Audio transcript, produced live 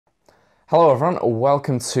Hello everyone,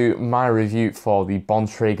 welcome to my review for the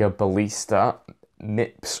Bontrager Ballista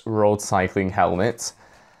MIPS road cycling helmet.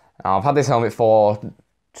 I've had this helmet for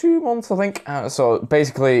 2 months, I think. So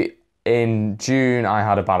basically in June I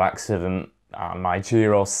had a bad accident and my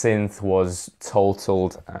gyro synth was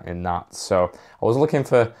totaled in that. So I was looking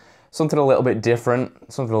for something a little bit different,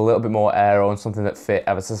 something a little bit more aero and something that fit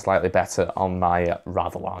ever so slightly better on my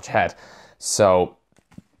rather large head. So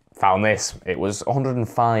found this. It was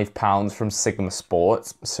 £105 from Sigma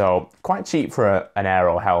Sports, so quite cheap for an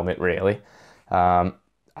aero helmet really, and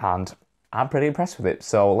I'm pretty impressed with it.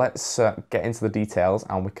 So let's get into the details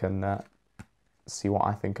and we can see what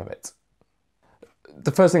I think of it.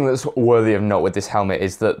 The first thing that's worthy of note with this helmet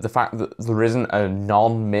is that the fact that there isn't a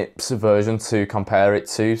non-MIPS version to compare it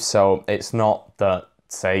to, so it's not that,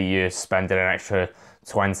 say, you're spending an extra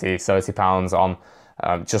 £20, £30 on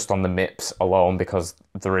just on the MIPS alone, because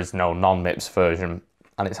there is no non-MIPS version.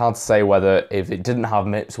 And it's hard to say whether, if it didn't have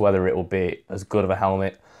MIPS, whether it would be as good of a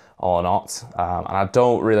helmet or not. And I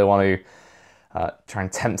don't really want to try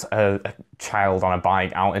and tempt a child on a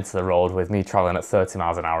bike out into the road with me traveling at 30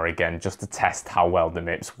 miles an hour again, just to test how well the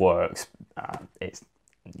MIPS works.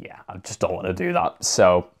 Yeah, I just don't want to do that.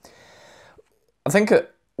 So I think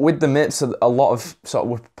with the MIPS,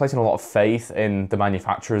 we're placing a lot of faith in the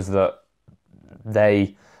manufacturers that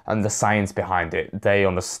they, and the science behind it, they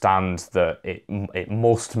understand that it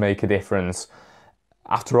must make a difference.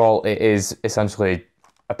 After all, it is essentially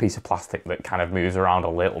a piece of plastic that kind of moves around a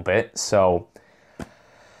little bit, so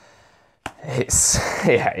it's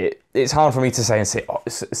hard for me to say and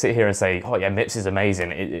sit here and say, oh yeah, MIPS is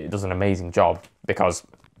amazing, it does an amazing job, because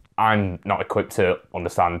I'm not equipped to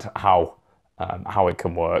understand how it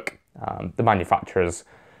can work. The manufacturers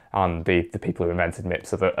and the people who invented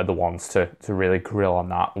MIPS are the ones to really grill on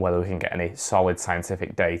that, whether we can get any solid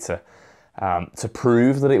scientific data to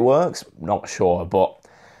prove that it works. Not sure, but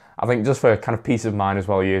I think just for kind of peace of mind as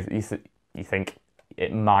well, you think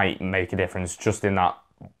it might make a difference just in that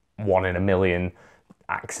 1 in a million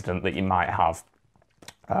accident that you might have.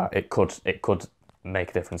 It could make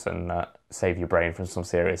a difference and save your brain from some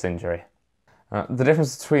serious injury. The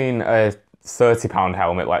difference between a £30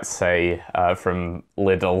 helmet, let's say, from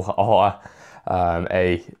Lidl, or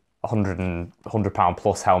a £100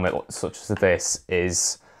 plus helmet such as this,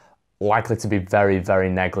 is likely to be very, very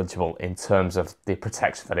negligible in terms of the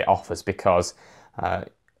protection that it offers, because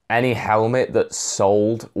any helmet that's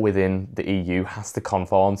sold within the EU has to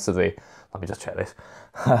conform to the, let me just check this,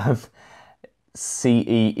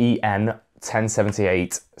 CEEN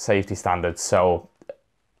 1078 safety standards. So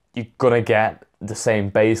you're gonna get the same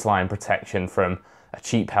baseline protection from a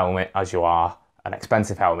cheap helmet as you are an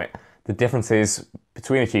expensive helmet. The difference is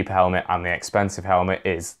between a cheap helmet and the expensive helmet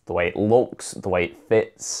is the way it looks, the way it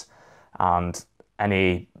fits, and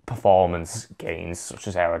any performance gains such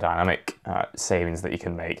as aerodynamic savings that you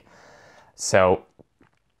can make. So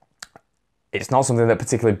it's not something that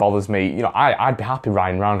particularly bothers me. You know, I'd be happy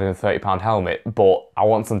riding around in a £30 helmet, but I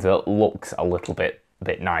want something that looks a little bit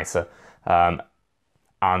nicer.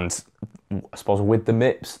 And I suppose with the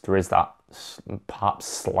MIPS, there is that perhaps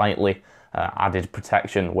slightly added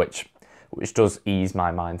protection, which does ease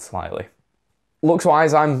my mind slightly.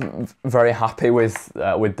 Looks-wise, I'm very happy with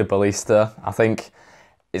the Ballista. I think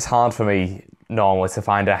it's hard for me normally to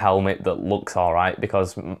find a helmet that looks all right,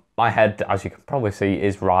 because my head, as you can probably see,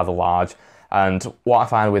 is rather large. And what I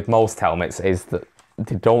find with most helmets is that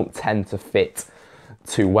they don't tend to fit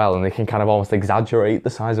too well, and they can kind of almost exaggerate the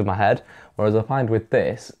size of my head. Whereas I find with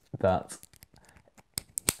this that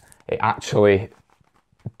it actually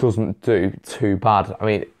doesn't do too bad. I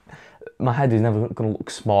mean, my head is never going to look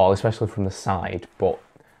small, especially from the side, but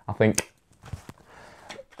I think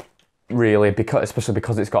really, especially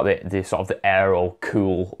because it's got the sort of the aero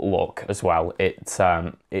cool look as well, it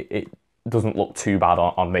doesn't look too bad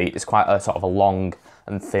on me. It's quite a sort of a long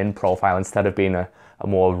and thin profile instead of being a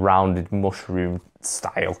more rounded mushroom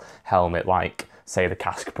style helmet like, say, the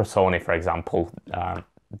Casque Protoni, for example.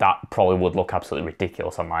 That probably would look absolutely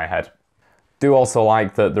ridiculous on my head. Do also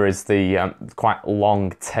like that there is the quite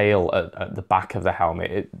long tail at the back of the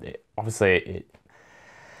helmet. Obviously,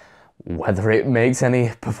 whether it makes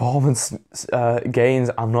any performance gains,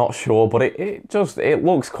 I'm not sure, but it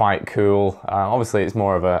looks quite cool. Obviously, it's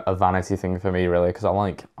more of a vanity thing for me, really, because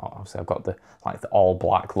obviously I've got the all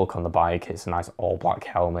black look on the bike. It's a nice all black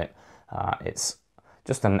helmet. It's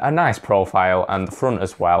just a nice profile, and the front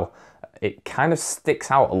as well. It kind of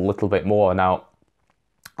sticks out a little bit more. Now,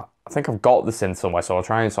 I think I've got this in somewhere, so I'll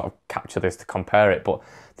try and sort of capture this to compare it, but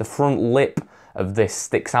the front lip of this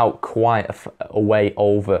sticks out quite a way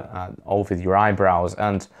over your eyebrows,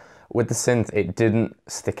 and with the synth, it didn't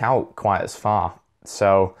stick out quite as far.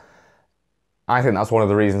 So I think that's one of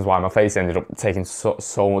the reasons why my face ended up taking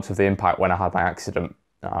so much of the impact when I had my accident,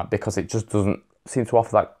 because it just doesn't seem to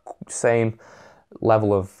offer that same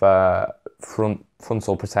level of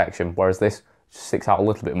frontal protection, whereas this just sticks out a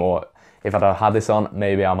little bit more. If I'd had this on,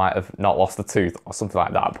 maybe I might have not lost a tooth or something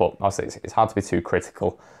like that, but obviously it's hard to be too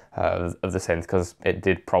critical of the synth, because it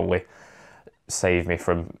did probably save me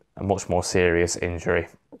from a much more serious injury.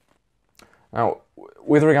 Now,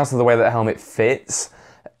 with regards to the way that the helmet fits,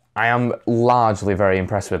 I am largely very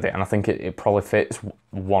impressed with it, and I think it probably fits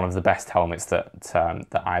one of the best helmets that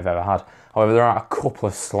I've ever had. However, there are a couple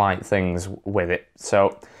of slight things with it.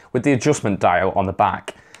 So with the adjustment dial on the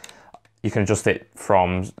back, you can adjust it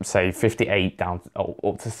from, say, 58 down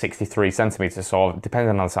up to 63 centimeters, so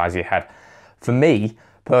depending on the size of your head. For me,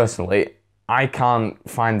 personally, I can't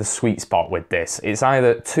find the sweet spot with this. It's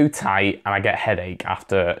either too tight and I get a headache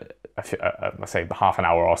after, let's say, half an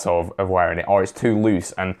hour or so of wearing it, or it's too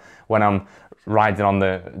loose, and when I'm riding on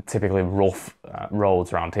the typically rough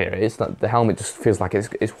roads around here, the helmet just feels like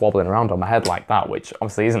it's wobbling around on my head like that, which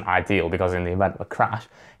obviously isn't ideal, because in the event of a crash,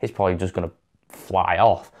 it's probably just going to fly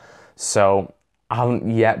off. So I haven't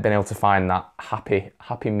yet been able to find that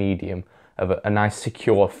happy medium of a nice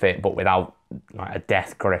secure fit, but without like a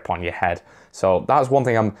death grip on your head. So that's one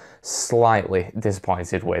thing I'm slightly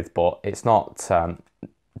disappointed with, but it's not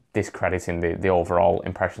discrediting the overall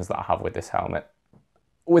impressions that I have with this helmet.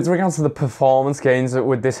 With regards to the performance gains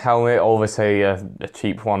with this helmet over, say, a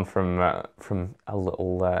cheap one from a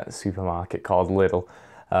little supermarket called Lidl,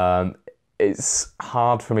 it's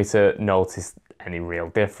hard for me to notice any real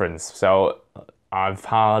difference. So I've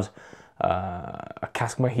had a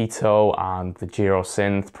Casque Mojito and the Giro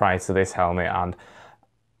Synth prior to this helmet, and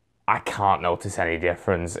I can't notice any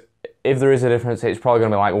difference. If there is a difference, it's probably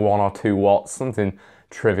going to be like 1 or 2 watts, something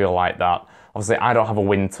trivial like that. Obviously, I don't have a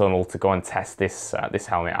wind tunnel to go and test this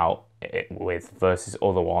helmet out with versus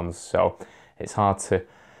other ones, so it's hard to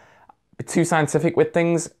be too scientific with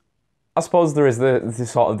things. I suppose there is the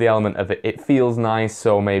sort of the element of it feels nice,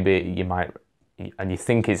 so maybe you might, and you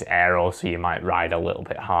think it's aero, so you might ride a little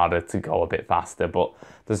bit harder to go a bit faster, but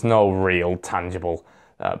there's no real tangible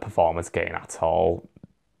performance gain at all.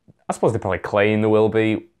 I suppose they probably claim there will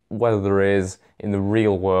be. Whether there is in the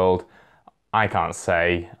real world, I can't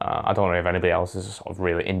say. I don't know if anybody else has sort of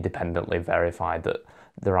really independently verified that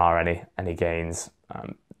there are any gains.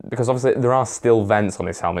 Because obviously there are still vents on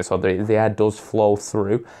this helmet, so the air does flow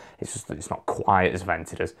through. It's just that it's not quite as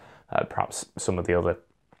vented as perhaps some of the other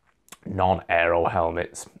non-aero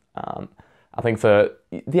helmets. I think for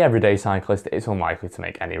the everyday cyclist, it's unlikely to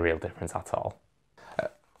make any real difference at all.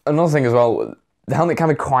 Another thing as well, the helmet can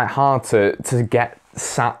be quite hard to get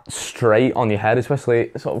sat straight on your head,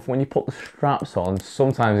 especially sort of when you put the straps on.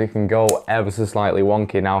 Sometimes it can go ever so slightly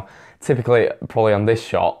wonky. Now, typically, probably on this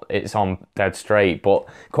shot, it's on dead straight, but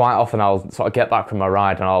quite often I'll sort of get back from my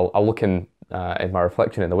ride and I'll look in my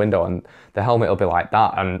reflection in the window, and the helmet will be like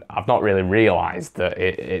that, and I've not really realised that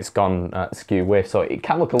it's gone skew whiff, so it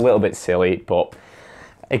can look a little bit silly, but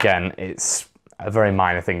again, it's a very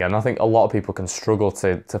minor thing, and I think a lot of people can struggle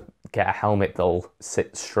to get a helmet that'll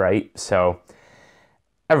sit straight, so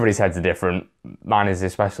everybody's heads are different. Mine is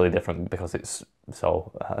especially different because it's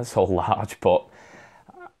so large, but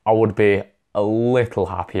I would be a little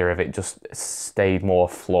happier if it just stayed more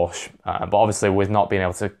flush, but obviously with not being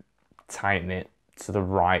able to tighten it to the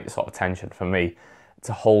right sort of tension for me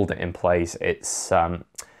to hold it in place, it's a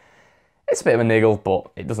bit of a niggle, but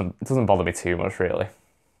it doesn't bother me too much really.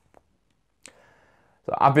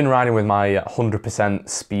 So I've been riding with my 100%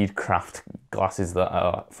 Speedcraft glasses that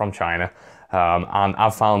are from China, and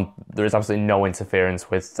I've found there is absolutely no interference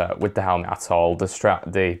with the helmet at all.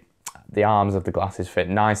 The arms of the glasses fit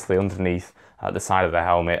nicely underneath the side of the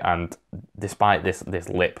helmet, and despite this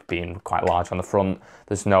lip being quite large on the front,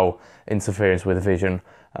 there's no interference with vision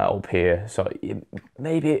up here. So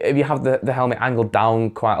maybe if you have the helmet angled down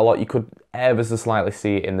quite a lot, you could ever so slightly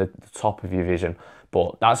see it in the top of your vision,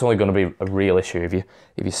 but that's only going to be a real issue if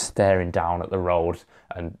you're staring down at the road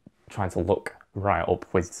and trying to look right up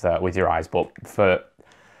with your eyes. But for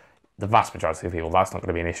the vast majority of people, that's not going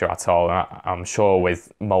to be an issue at all. And I'm sure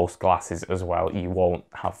with most glasses as well, you won't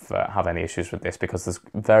have any issues with this, because there's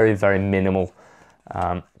very, very minimal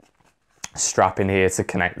strap in here to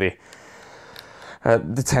connect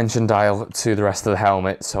the tension dial to the rest of the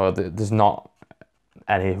helmet. So there's not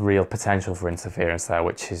any real potential for interference there,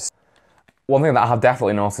 which is one thing that I have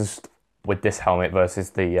definitely noticed with this helmet versus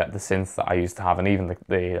the synth that I used to have, and even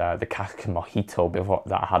the Casque Mojito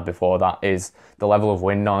that I had before that, is the level of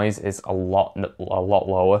wind noise is a lot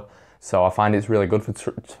lower. So I find it's really good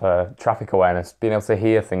for traffic awareness, being able to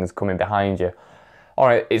hear things coming behind you.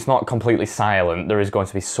 Alright, it's not completely silent, there is going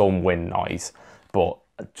to be some wind noise, but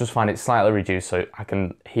I just find it slightly reduced so I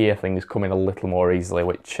can hear things coming a little more easily,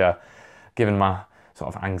 which given my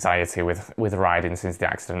sort of anxiety with riding since the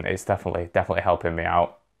accident, it's definitely helping me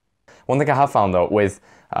out. One thing I have found though with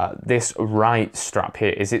this right strap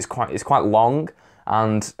here is it's quite long,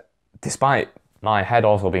 and despite my head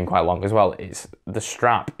also being quite long as well, the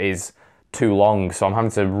strap is too long, so I'm having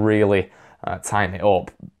to really tighten it up,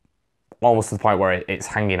 almost to the point where it's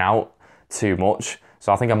hanging out too much.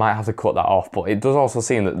 So I think I might have to cut that off, but it does also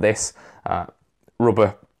seem that this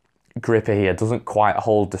rubber gripper here doesn't quite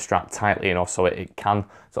hold the strap tightly enough, so it can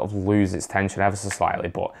sort of lose its tension ever so slightly,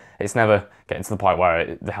 but it's never getting to the point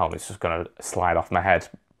where the helmet's just going to slide off my head.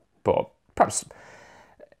 But perhaps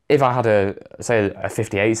if I had a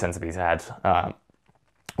 58 centimeter head,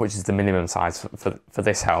 which is the minimum size for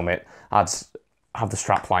this helmet, I'd have the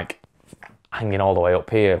strap like hanging all the way up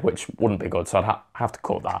here, which wouldn't be good, so I'd have to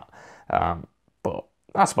cut that. But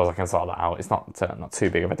I suppose I can sort that out. It's not too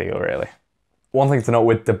big of a deal, really. One thing to note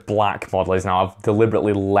with the black model is, now I've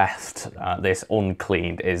deliberately left this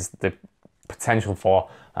uncleaned, is the potential for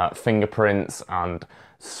fingerprints and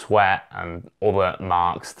sweat and other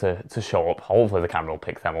marks to show up. Hopefully the camera will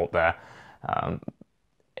pick them up there.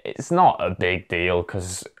 It's not a big deal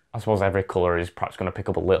because I suppose every colour is perhaps going to pick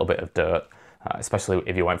up a little bit of dirt, especially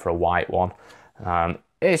if you went for a white one.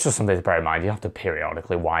 It's just something to bear in mind. You have to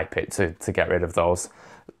periodically wipe it to get rid of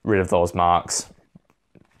those marks.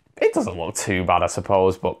 It doesn't look too bad, I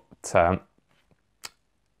suppose, but I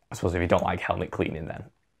suppose if you don't like helmet cleaning, then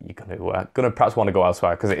you're gonna perhaps want to go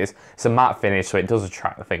elsewhere, because it's a matte finish, so it does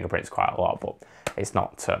attract the fingerprints quite a lot, but it's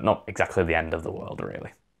not exactly the end of the world,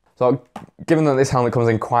 really. So, given that this helmet comes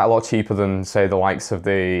in quite a lot cheaper than, say, the likes of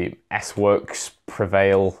the S-Works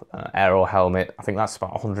Prevail Aero helmet, I think that's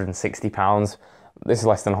about £160. This is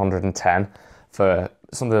less than 110 for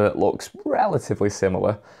something that looks relatively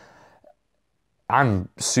similar. I'm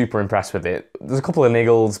super impressed with it. There's a couple of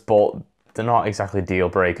niggles, but they're not exactly deal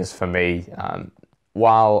breakers for me.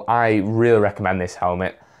 While I really recommend this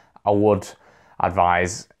helmet, I would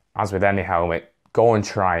advise, as with any helmet, go and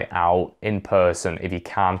try it out in person if you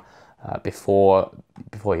can before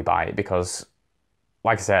you buy it, because,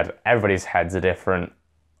 like I said, everybody's heads are different.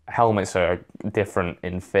 Helmets are different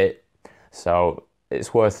in fit, so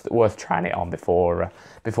it's worth trying it on before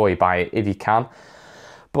you buy it if you can.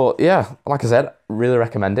 But yeah, like I said, really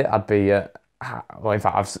recommend it. I'd be, well, in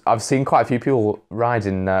fact, I've seen quite a few people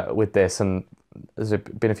riding with this, and there's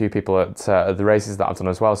been a few people at the races that I've done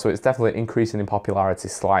as well. So it's definitely increasing in popularity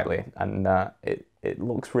slightly, and it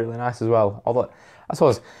looks really nice as well. Although I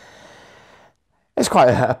suppose it's quite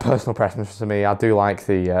a personal preference for me. I do like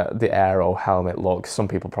the Aero helmet look. Some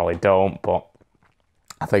people probably don't, but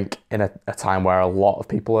I think in a time where a lot of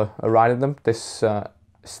people are riding them, this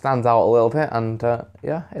stands out a little bit, and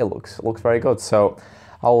yeah, it looks very good. So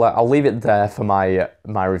I'll leave it there for my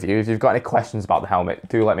review. If you've got any questions about the helmet,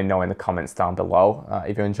 do let me know in the comments down below.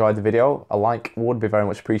 If you enjoyed the video, a like would be very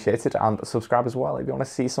much appreciated, and subscribe as well if you want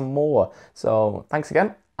to see some more. So thanks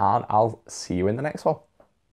again, and I'll see you in the next one.